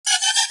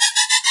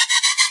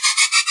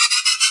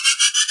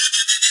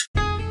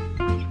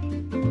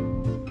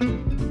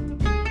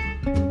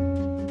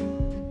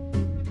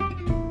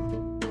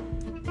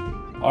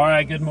All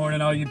right, good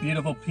morning, all you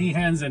beautiful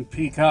peahens and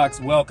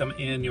peacocks. Welcome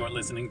in. You're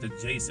listening to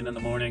Jason in the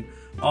Morning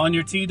on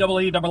your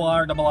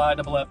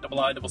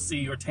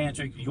TEERRRIIFFICC, your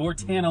tantric, your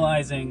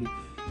tantalizing,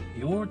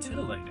 your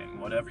titillating,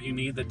 whatever you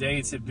need the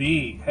day to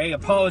be. Hey,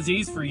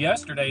 apologies for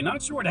yesterday.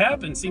 Not sure what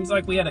happened. Seems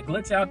like we had a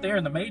glitch out there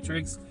in the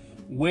Matrix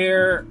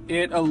where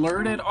it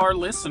alerted our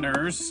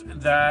listeners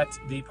that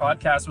the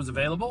podcast was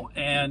available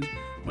and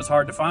was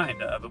hard to find.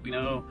 But we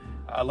know,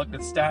 looked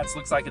at stats,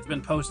 looks like it's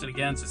been posted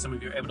again, so some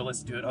of you are able to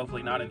listen to it.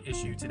 Hopefully not an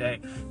issue today.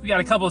 We got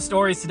a couple of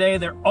stories today.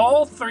 They're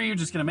all three are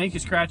just going to make you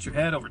scratch your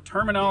head over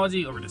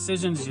terminology, over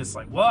decisions, just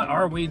like, what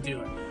are we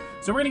doing?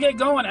 So we're going to get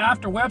going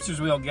after Webster's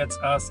Wheel gets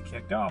us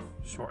kicked off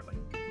shortly.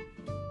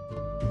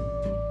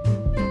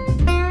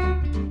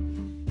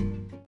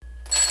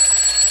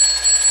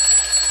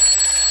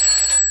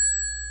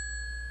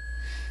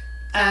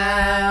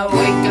 I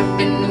wake up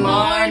in the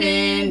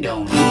morning,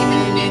 don't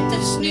even hit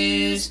the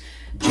snooze.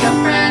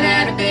 Jump right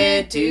out of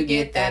bed to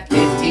get that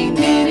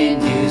 15-minute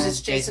news. It's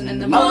Jason in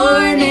the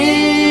morning,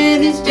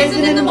 it's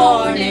Jason in the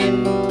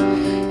morning.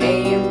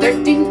 AM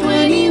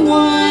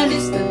 1321,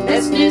 it's the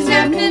best news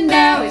happening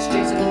now. It's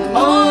Jason in the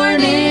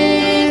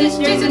morning, it's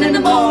Jason in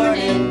the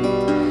morning.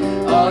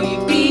 All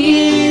you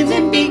beans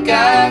and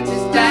peacocks,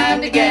 it's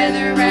time to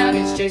gather around.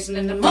 It's Jason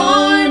in the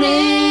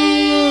morning.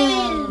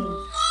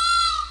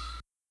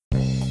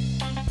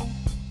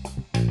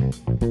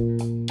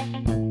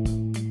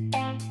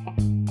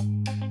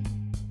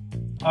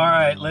 All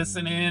right,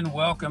 listen in.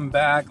 Welcome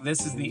back.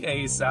 This is the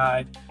A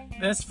side.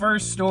 This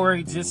first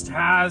story just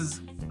has,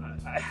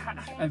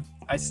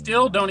 I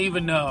still don't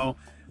even know,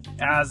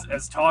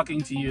 as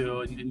talking to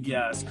you, and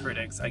yes,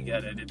 critics, I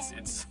get it.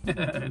 It's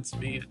it's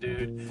me, a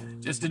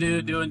dude, just a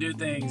dude doing dude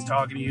things,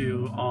 talking to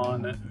you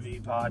on the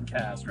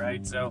podcast,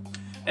 right? So,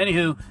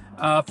 anywho,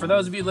 for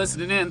those of you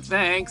listening in,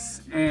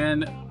 thanks.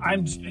 And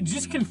I'm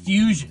just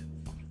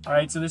confusion. All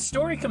right, so this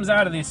story comes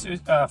out of this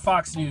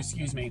Fox News,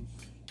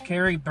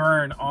 Carrie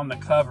Byrne on the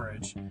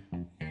coverage.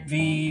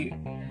 The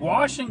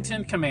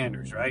Washington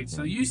Commanders, right?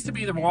 So it used to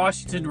be the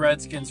Washington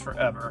Redskins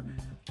forever.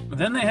 But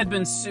then they had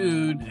been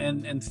sued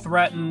and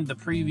threatened. The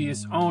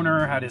previous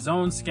owner had his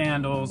own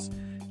scandals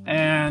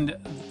and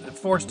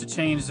forced to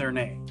change their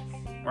name,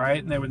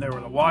 right? And they were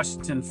the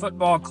Washington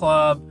Football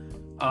Club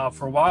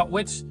for a while,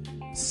 which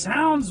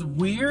sounds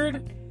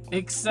weird,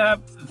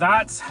 except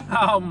that's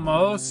how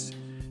most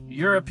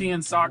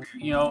European soccer,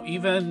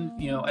 even,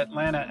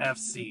 Atlanta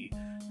FC,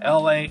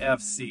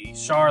 LAFC,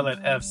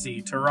 Charlotte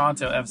FC,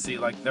 Toronto FC,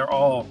 like they're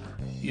all,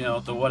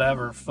 the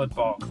whatever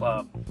football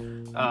club.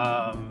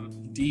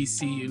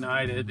 DC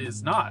United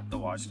is not the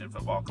Washington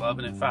Football Club,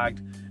 and in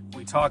fact,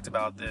 we talked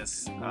about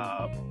this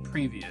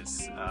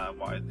previous,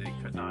 why they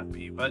could not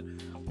be. But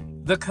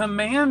the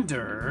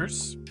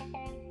Commanders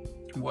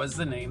was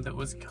the name that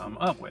was come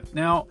up with.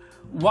 Now,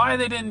 why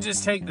they didn't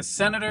just take the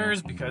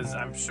Senators, because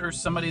I'm sure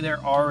somebody there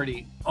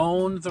already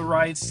owned the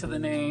rights to the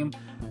name,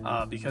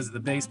 because of the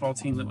baseball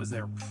team that was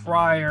there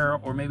prior,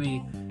 or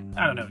maybe,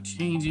 I don't know,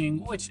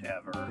 changing,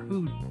 whichever,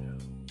 who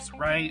knows,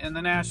 right? And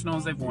the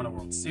Nationals, they've won a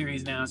World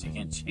Series now, so you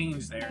can't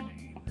change their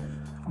name.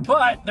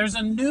 But there's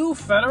a new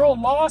federal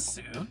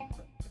lawsuit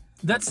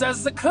that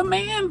says the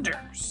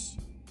Commanders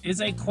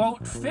is a,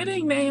 quote,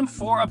 fitting name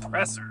for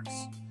oppressors.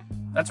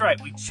 That's right,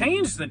 we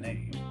changed the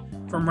name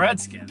from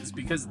Redskins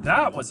because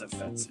that was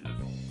offensive.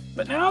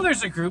 But now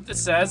there's a group that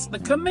says the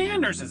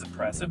Commanders is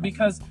oppressive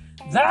because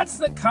that's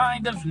the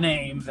kind of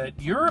name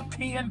that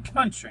European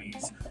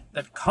countries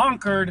that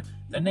conquered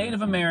the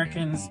Native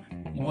Americans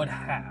would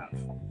have.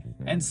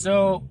 And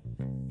so,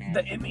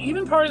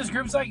 even part of this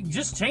group's like,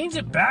 just change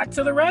it back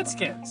to the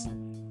Redskins.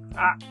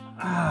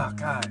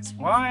 Guys,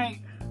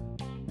 why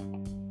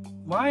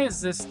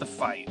is this the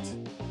fight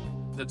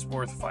that's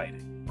worth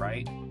fighting,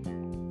 right?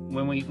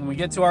 When we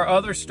get to our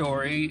other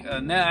story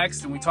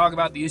next and we talk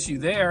about the issue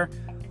there,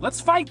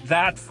 let's fight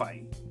that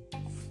fight,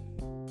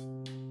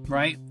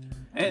 right?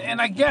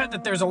 And I get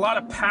that there's a lot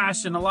of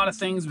passion, a lot of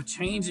things with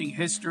changing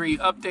history,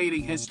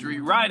 updating history,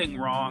 righting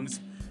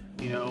wrongs,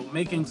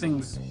 making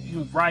things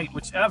right,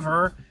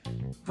 whichever.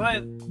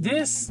 But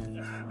this,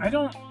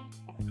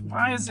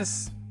 why is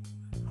this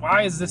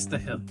the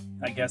hill,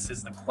 I guess,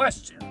 is the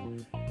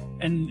question.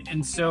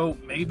 And so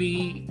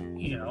maybe,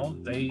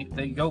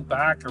 they go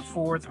back or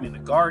forth. I mean, the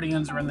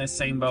Guardians are in this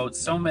same boat.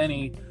 So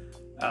many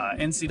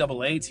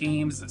NCAA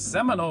teams, the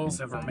Seminoles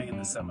have remained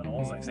the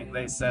Seminoles. I think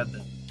they said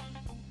that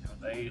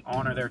they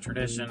honor their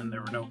tradition and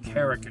there were no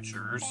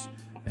caricatures.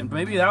 And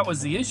maybe that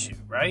was the issue,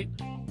 right?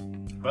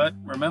 But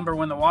remember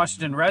when the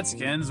Washington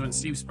Redskins, when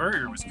Steve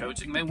Spurrier was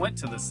coaching, they went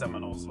to the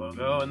Seminoles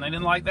logo and they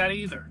didn't like that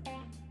either.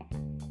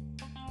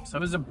 So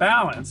there's a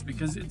balance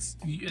because it's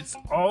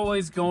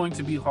always going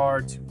to be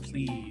hard to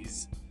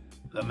please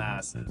the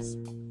masses.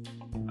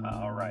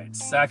 All right,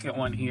 second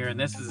one here, and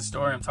this is a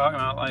story I'm talking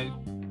about. Like,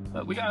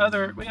 we got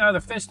other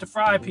fish to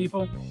fry,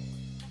 people.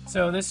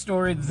 So this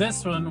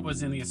one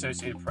was in the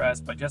Associated Press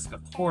by Jessica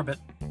Corbett.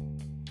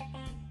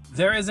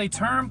 There is a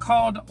term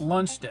called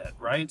lunch debt,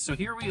 right? So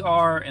here we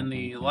are in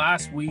the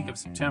last week of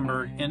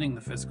September, ending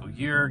the fiscal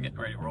year, getting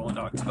ready to roll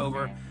into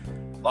October.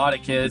 a lot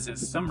of kids. For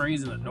some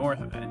reason, the North,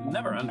 I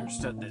never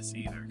understood this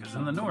either, because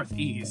in the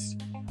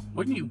Northeast,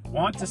 wouldn't you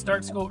want to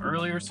start school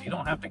earlier so you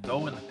don't have to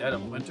go in the dead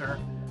of winter?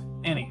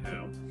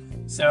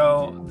 Anywho,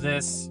 so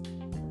this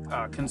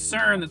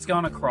concern that's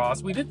gone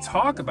across, we did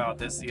talk about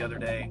this the other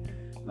day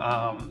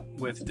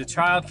with the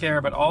child care,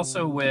 but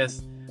also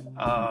with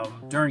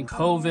during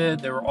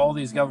COVID, there were all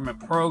these government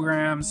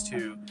programs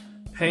to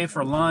pay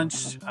for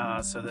lunch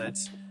so that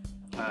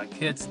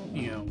kids,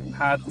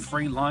 had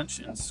free lunch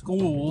in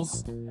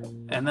schools,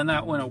 and then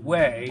that went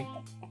away,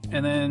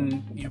 and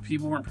then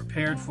people weren't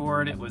prepared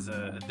for it. It was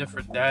a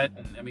different debt,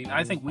 and I mean,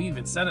 I think we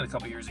even said it a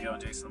couple years ago in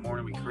Jason in the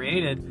Morning. We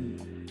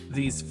created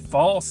these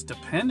false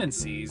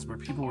dependencies where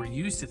people were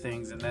used to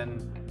things, and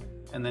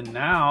then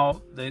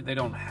now they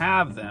don't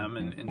have them,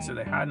 and so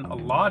they hadn't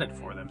allotted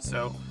for them.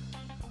 So,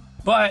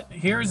 but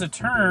here's a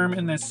term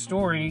in this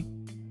story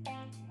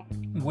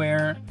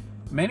where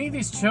many of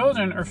these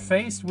children are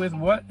faced with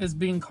what is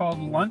being called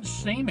lunch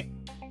shaming,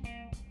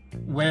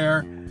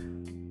 where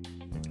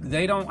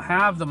they don't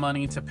have the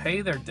money to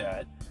pay their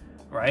debt,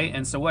 right?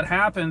 And so what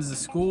happens, the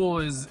school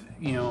is,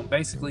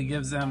 basically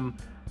gives them,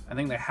 I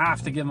think they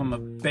have to give them a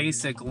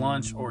basic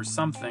lunch or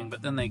something,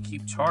 but then they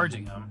keep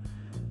charging them.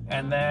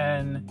 And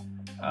then,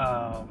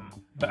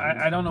 but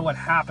I don't know what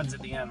happens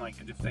at the end, like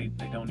if they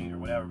don't eat or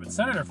whatever. But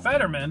Senator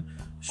Fetterman,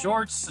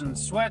 shorts and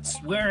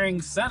sweats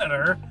wearing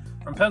senator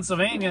from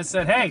Pennsylvania,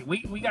 said, hey,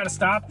 we got to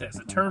stop this.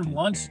 The term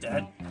lunch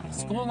debt,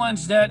 school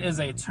lunch debt, is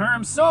a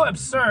term so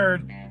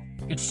absurd,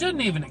 it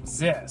shouldn't even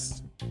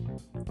exist.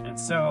 And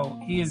so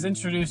he has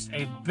introduced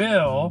a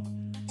bill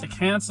to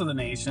cancel the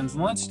nation's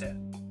lunch debt.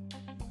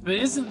 But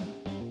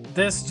isn't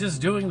this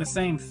just doing the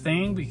same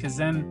thing? Because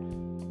then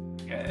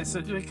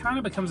it kind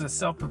of becomes a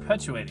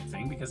self-perpetuating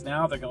thing, because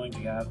now they're going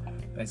to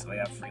basically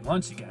have free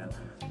lunch again,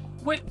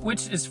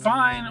 which is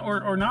fine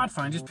or not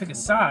fine, just pick a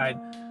side.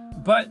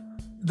 But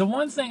the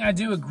one thing I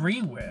do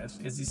agree with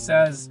is he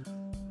says,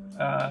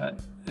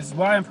 this is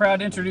why I'm proud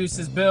to introduce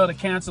this bill to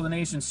cancel the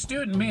nation's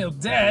student meal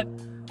debt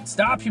and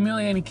stop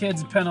humiliating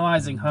kids and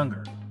penalizing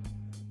hunger.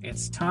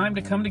 It's time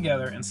to come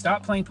together and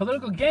stop playing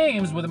political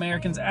games with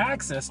Americans'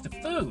 access to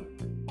food.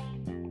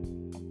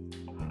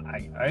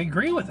 I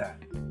agree with that.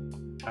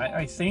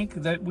 I think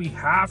that we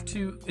have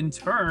to, in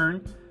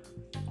turn,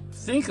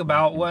 think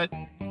about what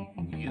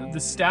the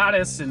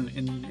status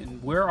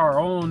and where our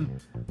own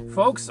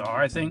folks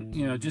are. I think,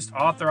 just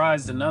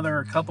authorized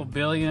another couple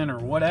billion or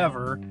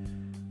whatever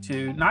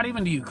to, not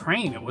even to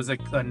Ukraine, it was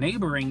a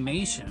neighboring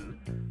nation,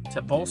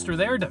 to bolster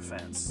their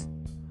defense,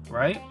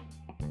 right?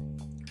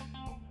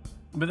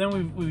 But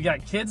then we've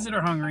got kids that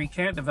are hungry,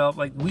 can't develop,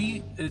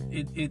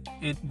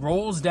 it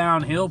rolls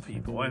downhill,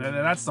 people, and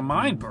that's the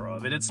mind borough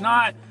of it. It's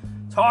not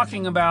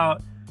talking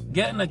about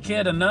getting a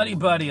kid a Nutty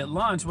Buddy at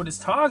lunch. What it's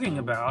talking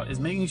about is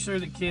making sure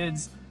that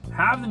kids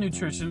have the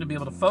nutrition to be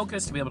able to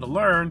focus, to be able to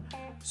learn,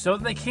 so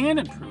that they can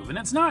improve. And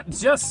it's not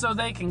just so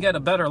they can get a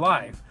better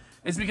life.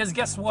 It's because,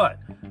 guess what?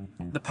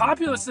 The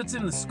populace that's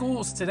in the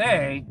schools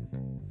today,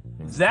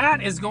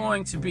 that is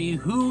going to be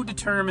who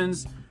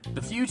determines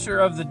the future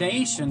of the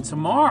nation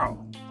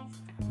tomorrow.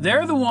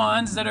 They're the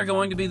ones that are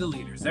going to be the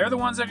leaders. They're the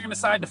ones that are going to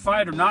decide to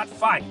fight or not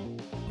fight.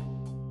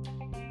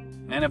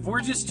 And if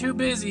we're just too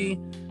busy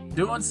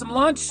doing some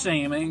lunch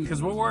shaming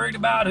because we're worried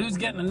about who's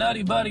getting a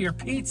Nutty Buddy or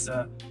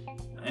pizza,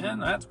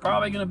 and that's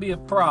probably going to be a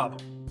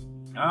problem.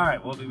 All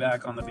right, we'll be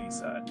back on the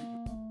B-side.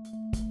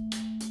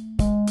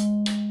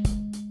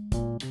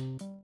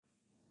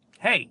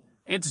 Hey,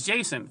 it's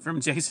Jason from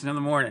Jason in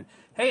the Morning.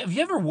 Hey, have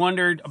you ever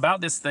wondered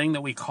about this thing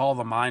that we call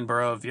the mind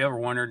borough? Have you ever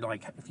wondered,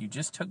 if you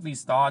just took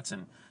these thoughts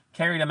and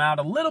carried them out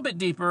a little bit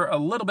deeper, a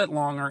little bit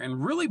longer,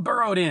 and really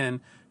burrowed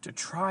in to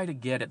try to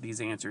get at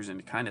these answers and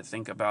to kind of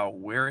think about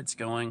where it's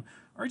going,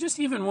 or just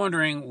even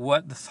wondering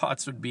what the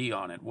thoughts would be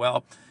on it?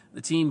 Well,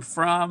 the team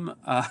from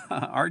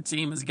our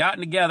team has gotten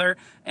together,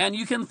 and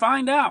you can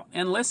find out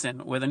and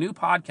listen with a new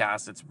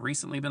podcast that's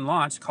recently been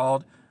launched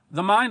called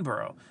The Mind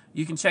Borough.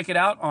 You can check it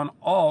out on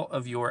all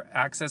of your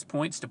access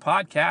points to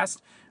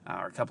podcast.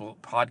 Our couple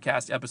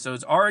podcast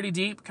episodes already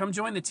deep. Come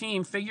join the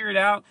team, figure it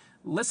out,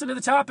 listen to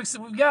the topics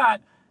that we've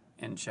got,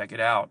 and check it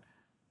out.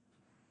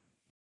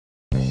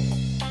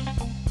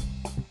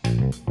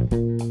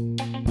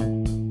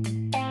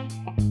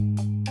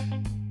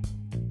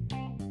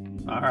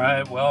 All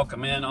right,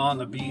 welcome in on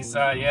the B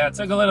side. Yeah, it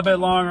took a little bit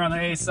longer on the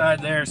A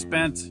side there.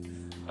 Spent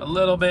a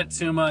little bit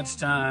too much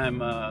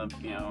time.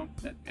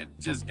 It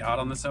just got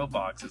on the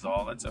soapbox is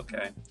all. That's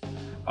okay.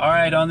 All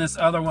right, on this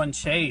other one,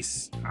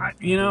 Chase.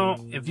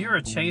 If you're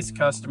a Chase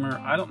customer,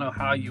 I don't know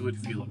how you would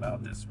feel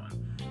about this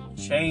one.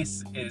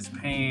 Chase is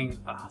paying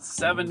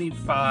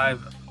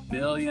 $75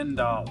 billion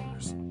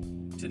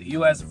to the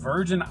U.S.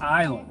 Virgin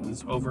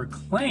Islands over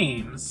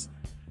claims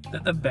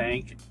that the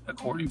bank,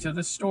 according to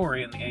the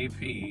story in the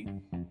AP,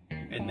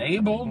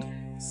 enabled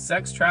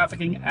sex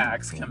trafficking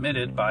acts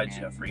committed by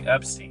Jeffrey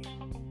Epstein.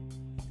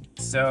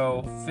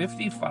 So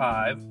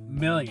 $55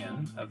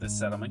 million of this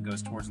settlement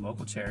goes towards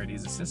local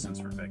charities' assistance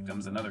for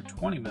victims. Another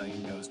 $20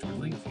 million goes towards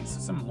legal fees.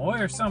 So some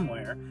lawyer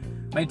somewhere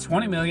made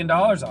 $20 million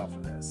off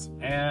of this.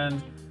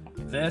 And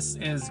this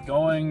is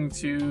going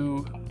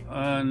to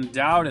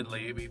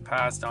undoubtedly be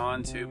passed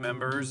on to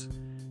members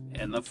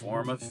in the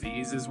form of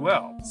fees as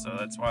well. So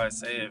that's why I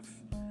say if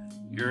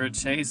you're a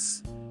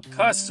Chase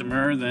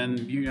customer, then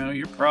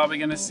you're probably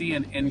going to see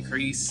an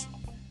increase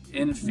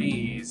in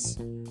fees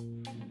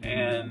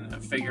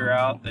and figure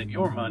out that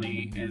your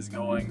money is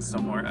going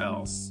somewhere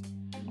else.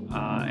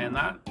 And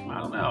that, I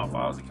don't know, if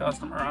I was a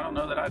customer, I don't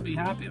know that I'd be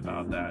happy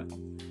about that.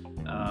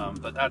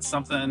 But that's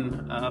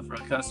something for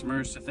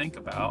customers to think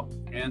about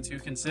and to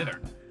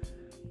consider.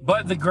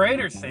 But the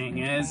greater thing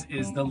is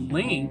the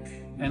link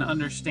and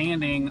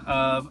understanding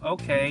of,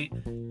 okay,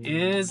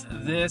 is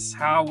this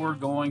how we're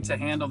going to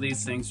handle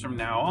these things from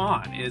now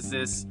on? Is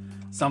this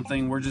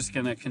something we're just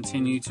going to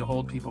continue to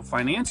hold people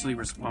financially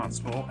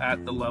responsible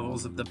at the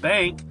levels of the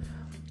bank,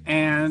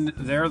 and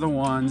they're the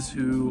ones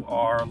who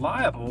are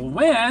liable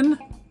when,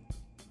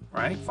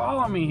 right?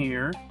 Follow me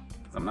here.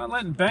 I'm not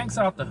letting banks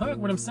off the hook.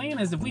 What I'm saying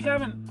is, if we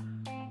haven't,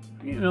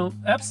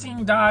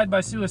 Epstein died by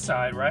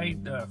suicide, right?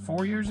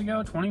 4 years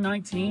ago,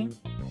 2019.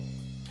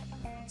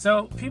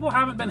 So people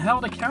haven't been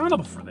held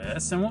accountable for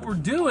this. And what we're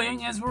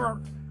doing is we're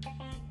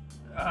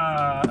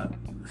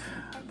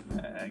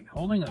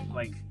holding a,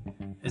 like,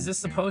 is this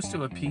supposed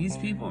to appease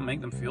people and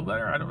make them feel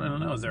better? I don't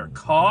know. Is there a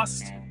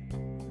cost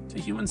to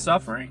human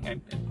suffering? It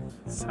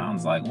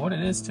sounds like what it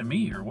is to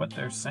me, or what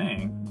they're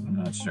saying. I'm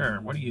not sure.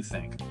 What do you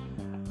think?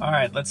 All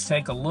right, let's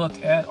take a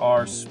look at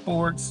our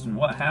sports and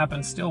what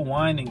happened. Still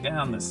winding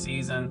down the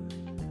season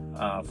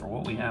for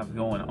what we have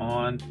going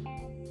on.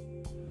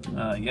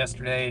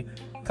 Yesterday,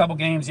 a couple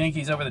games.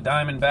 Yankees over the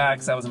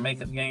Diamondbacks. That was a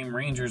makeup game.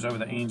 Rangers over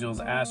the Angels.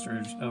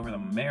 Astros over the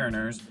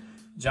Mariners.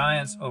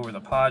 Giants over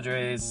the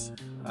Padres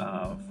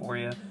for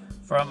you.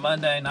 From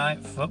Monday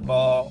Night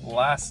Football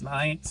last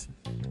night,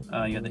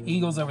 you had the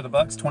Eagles over the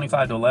Bucks,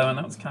 25-11.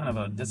 That was kind of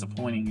a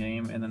disappointing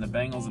game. And then the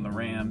Bengals and the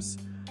Rams,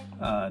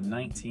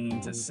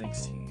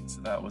 19-16.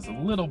 So that was a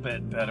little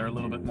bit better, a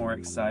little bit more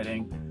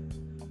exciting.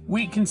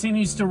 Week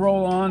continues to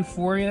roll on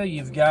for you.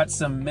 You've got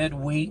some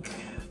midweek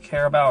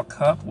Carabao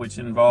Cup, which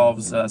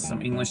involves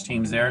some English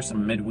teams there,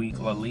 some midweek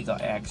La Liga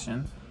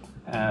action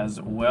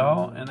as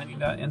well. And then you've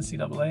got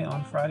NCAA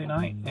on Friday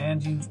night,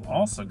 and you've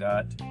also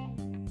got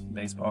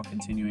baseball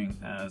continuing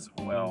as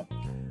well.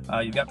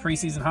 You've got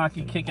preseason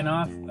hockey kicking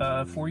off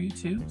for you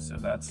too, so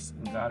that's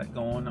got it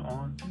going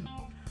on too.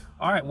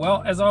 All right,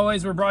 well, as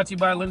always, we're brought to you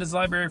by Linda's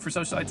Library for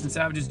Socialites and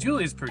Savages,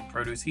 Julia's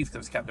Produce,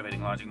 Heathcliff's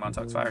Captivating Lodging,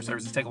 Montauk's Fire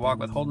Services. Take a walk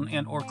with Holden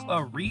and or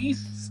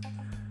Clarice.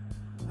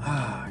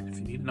 If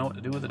you need to know what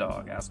to do with a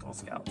dog, ask Old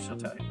Scout. She'll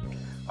tell you.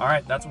 All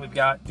right, that's what we've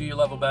got. Do your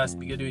level best.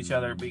 Be good to each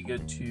other. Be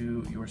good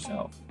to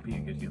yourself. Be a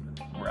good human.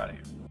 We're out of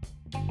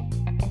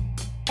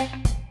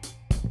here.